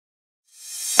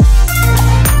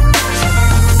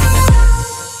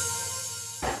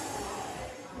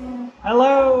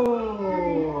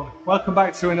Welcome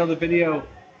back to another video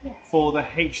for the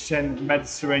H10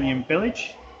 Mediterranean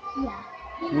Village.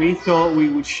 We thought we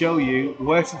would show you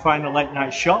where to find a late night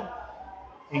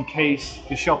shop in case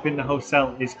the shop in the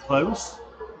hotel is closed.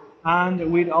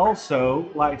 And we'd also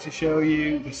like to show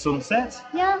you the sunset.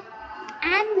 Yeah,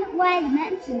 and where the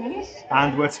medicine is.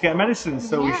 And where to get medicine,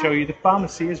 so we show you the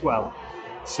pharmacy as well.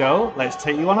 So let's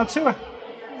take you on a tour.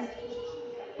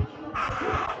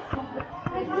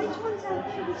 Which one's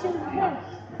actually so close?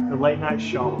 The late night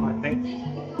shop, I think.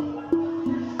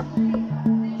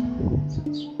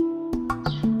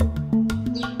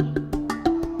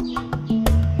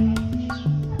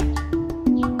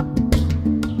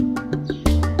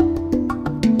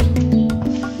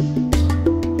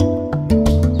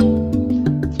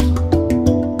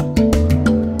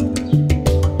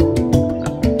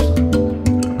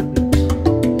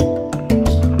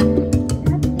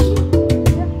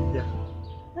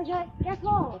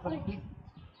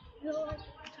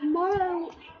 Tomorrow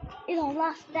is our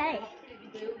last day.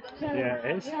 So, Yeah,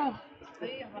 it is. Yeah.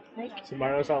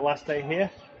 Tomorrow's our last day here.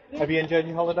 Yeah. Have you enjoyed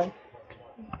your holiday?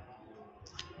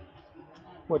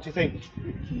 What do you think?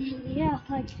 Yeah,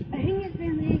 I think it's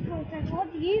been really cool. So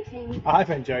what do you think? I've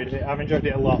enjoyed it. I've enjoyed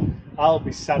it a lot. I'll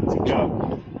be sad to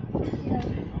go. Yeah.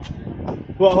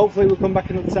 Well, hopefully we'll come back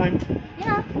another time.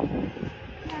 Yeah.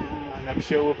 And I'm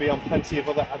sure we'll be on plenty of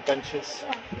other adventures.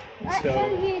 Yeah. Let's show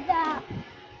you that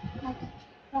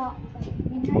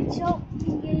midnight shop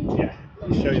thingy. Yeah,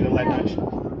 I'll show you the late night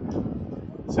shop.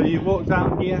 So you walk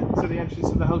down here to the entrance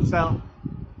of the hotel.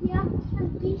 Yeah, and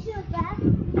the beach is there.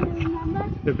 Do you remember?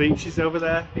 The beach is over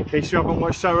there. In case you haven't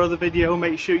watched our other video,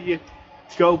 make sure you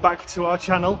go back to our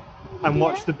channel and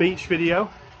watch the beach video.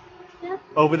 Yeah.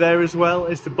 Over there as well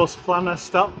is the bus planner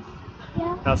stop.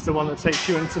 Yeah. That's the one that takes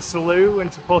you into Salou,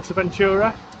 into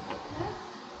Portaventura.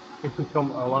 If we come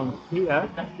along here.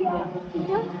 Yeah. And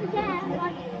don't forget,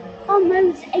 our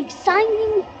most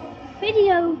exciting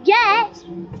video yet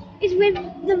is with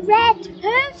the red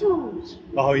turtles.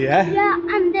 Oh yeah? Yeah,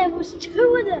 and there was 2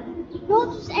 of them.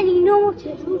 Not just any normal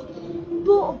turtles,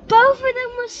 but both of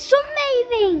them were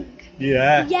sunbathing.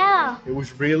 Yeah. Yeah. It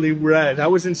was really red. I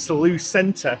was in Salou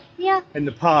Centre in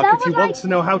the park. That If you want to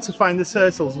know how to find the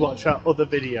turtles, watch our other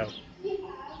video.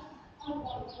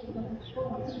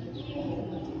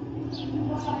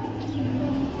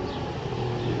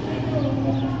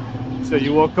 So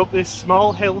you walk up this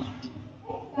small hill.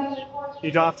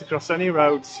 You don't have to cross any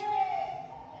roads.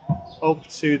 Up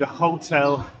to the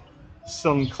Hotel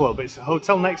Sun Club. It's a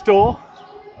hotel next door.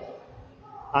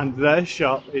 And their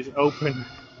shop is open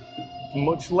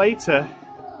much later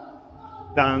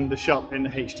than the shop in the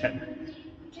H10.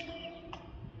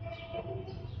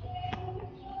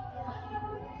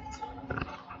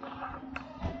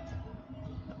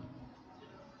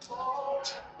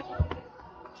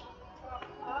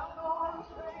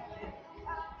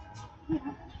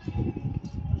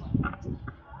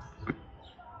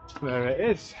 There it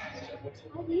is.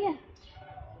 Oh, yeah.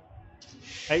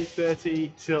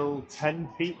 8:30 till 10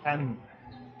 p.m.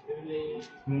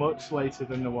 Much later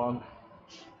than the one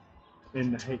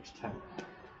in the H10.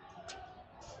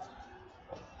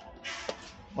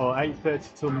 Or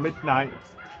 8:30 till midnight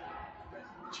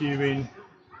during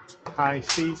high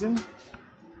season.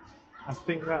 I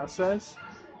think that says.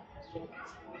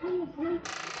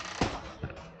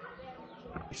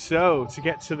 So to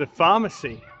get to the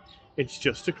pharmacy, it's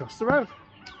just across the road.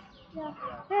 Yeah.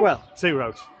 Well, 2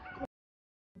 roads.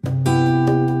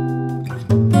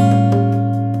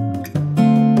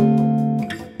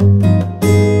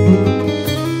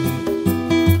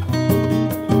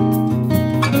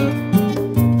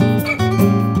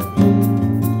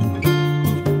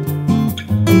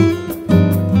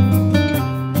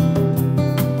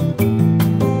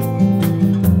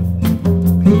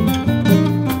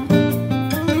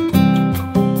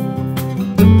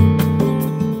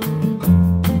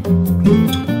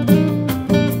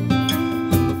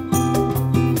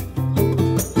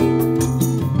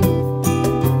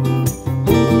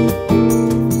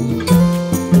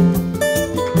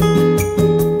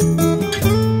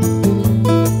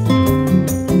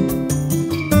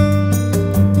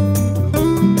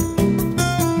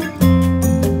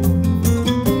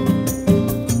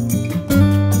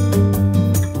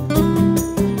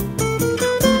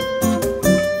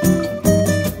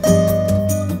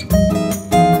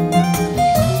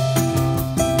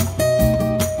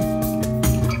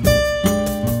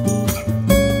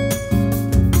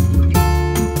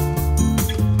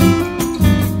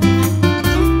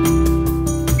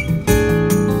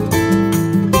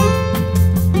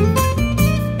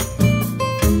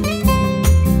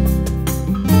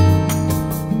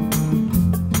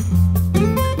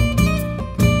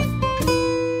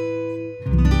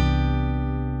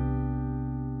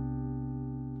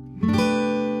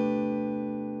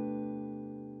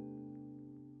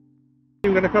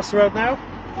 I'm going to cross the road now.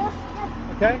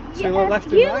 Okay, so look left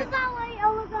and you right. look that way,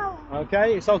 I'll look that way.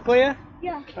 Okay, it's all clear?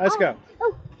 Yeah. Let's go.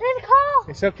 Oh, there's a car!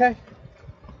 It's okay.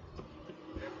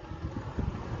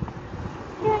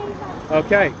 Yeah,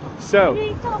 Okay, so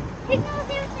do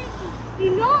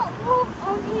not walk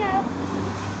on here.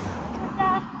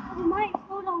 You might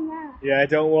fall down there. yeah,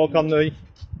 don't walk on the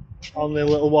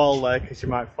little wall there because you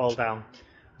might fall down.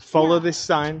 Follow this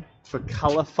sign for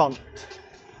Cala font.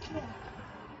 Yeah.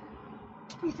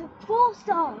 It's a 4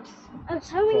 stars. I was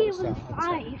hoping it was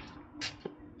 5.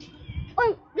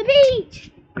 Oh, the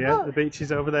beach! Yeah, oh. The beach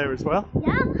is over there as well.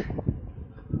 Yeah.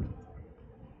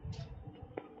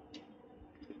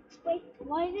 Wait,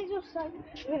 why is it just like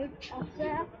road up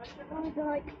there? I was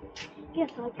like, guess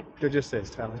like. Go just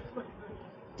this, Tally.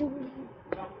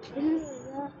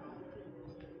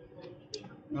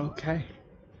 Okay.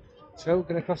 So,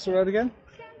 gonna cross the road again?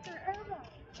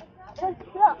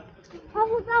 How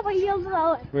was that way? You're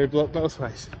going? We block both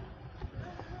ways.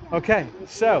 Okay,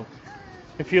 so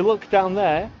if you look down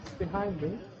there behind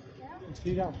me, you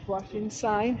see that flashing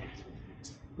sign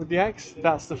with the X?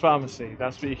 That's the pharmacy.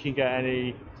 That's where you can get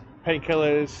any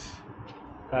painkillers,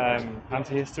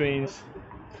 antihistamines.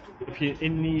 If you're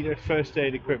in need of first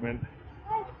aid equipment,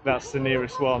 that's the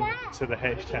nearest one to the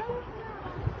H10.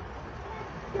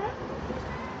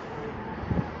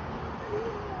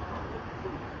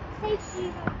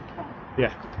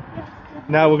 Yeah.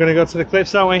 Now we're going to go to the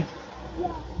cliffs, aren't we?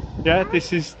 Yeah,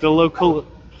 this is the local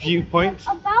viewpoint.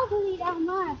 A balcony down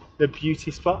there. The beauty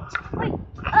spot. Wait,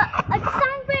 a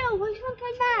sandwheel. Which one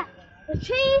came there? The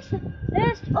trees,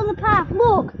 there's on the path.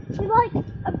 Look, there's like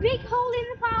a big hole in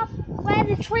the path where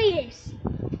the tree is.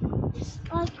 It's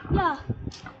like, yeah.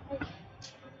 Like,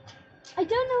 I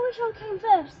don't know which one came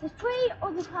first, the tree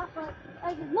or the path.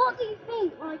 Like, what do you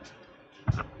think? Like,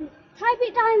 type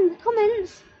it down in the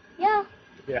comments. Yeah.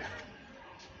 Yeah.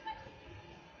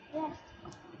 Yeah.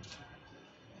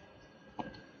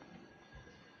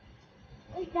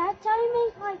 Like that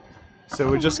time, like. So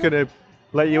we're just going to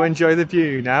let you enjoy the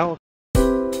view now.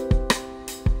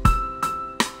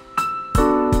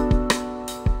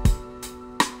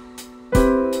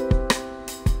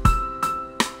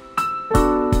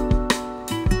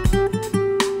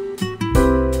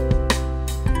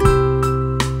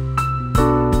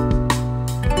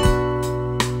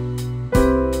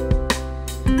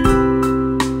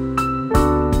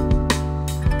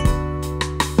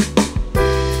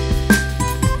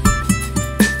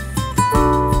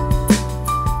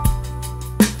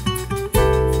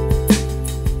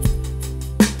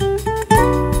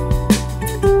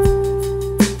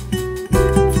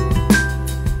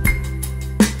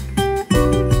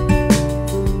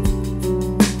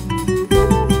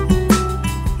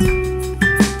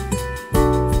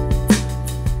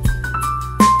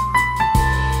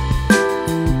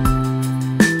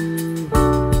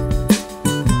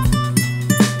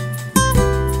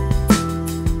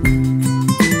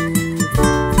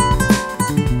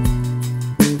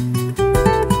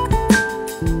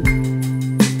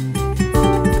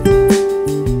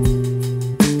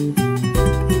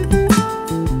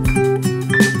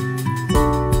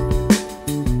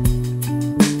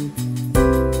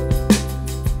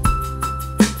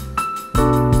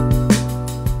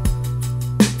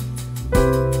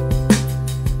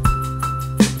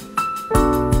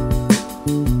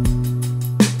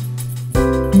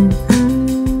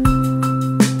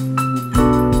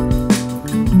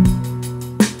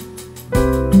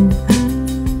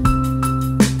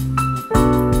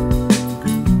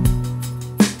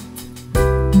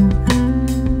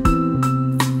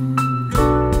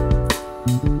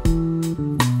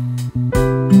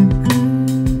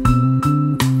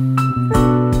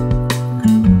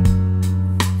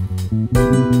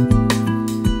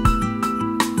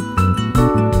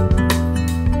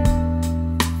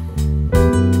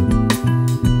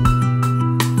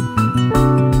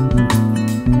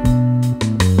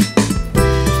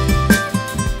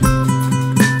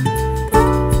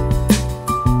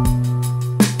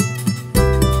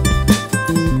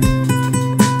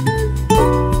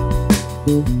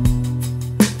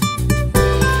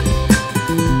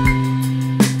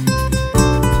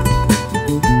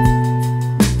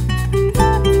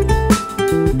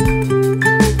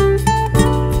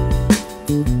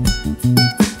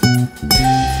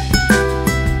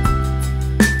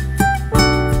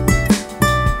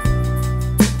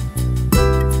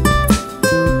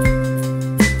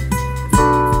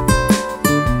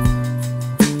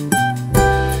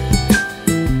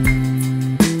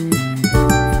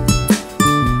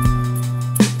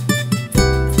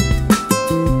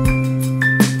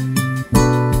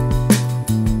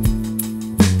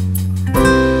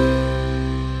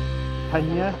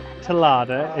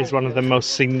 Tallada is one of the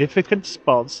most significant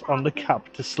spots on the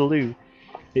Cap De Salou.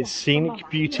 Its scenic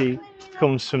beauty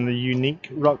comes from the unique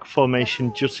rock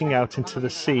formation jutting out into the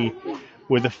sea,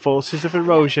 where the forces of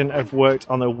erosion have worked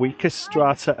on the weaker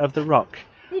strata of the rock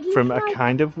from a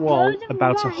kind of wall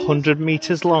about 100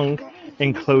 meters long,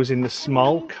 enclosing the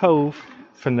small cove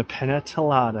from the Penya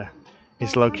Tallada.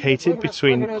 Is located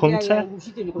between Punta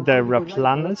de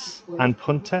Raplanas and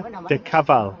Punta de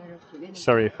Caval.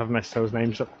 Sorry if I've messed those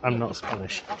names up, I'm not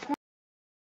Spanish.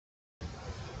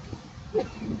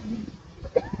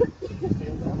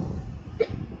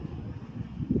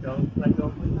 Don't let go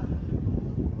of that.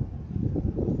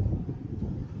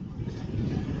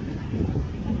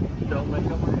 Don't let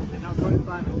go of it. They're not going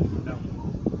final. No.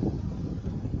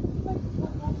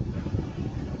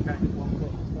 Okay, one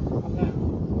foot. Come down.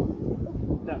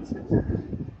 That's it.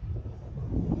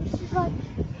 This is like.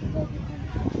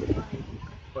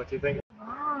 What do you think?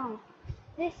 Wow.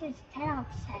 This is 10 out of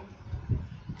 10.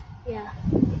 Yeah.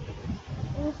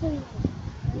 Also,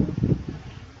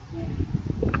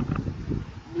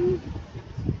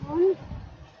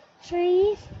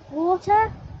 trees,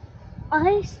 water,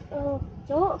 ice, or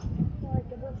salt, like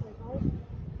the butterfly ice.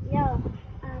 Yeah,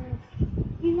 and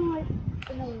even like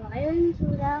in the lions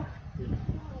or that.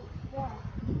 Yeah.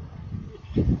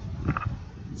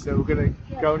 So we're going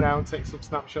to go now and take some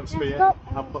snapshots for you.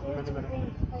 I'll put them in a minute.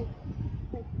 Like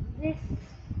this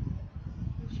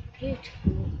is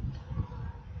beautiful.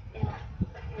 Yeah.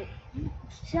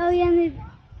 Shall we end the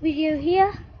video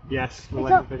here? Yes, we'll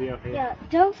end the video here. Yeah,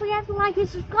 don't forget to like and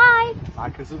subscribe.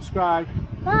 Like and subscribe.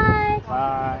 Bye.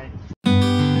 Bye.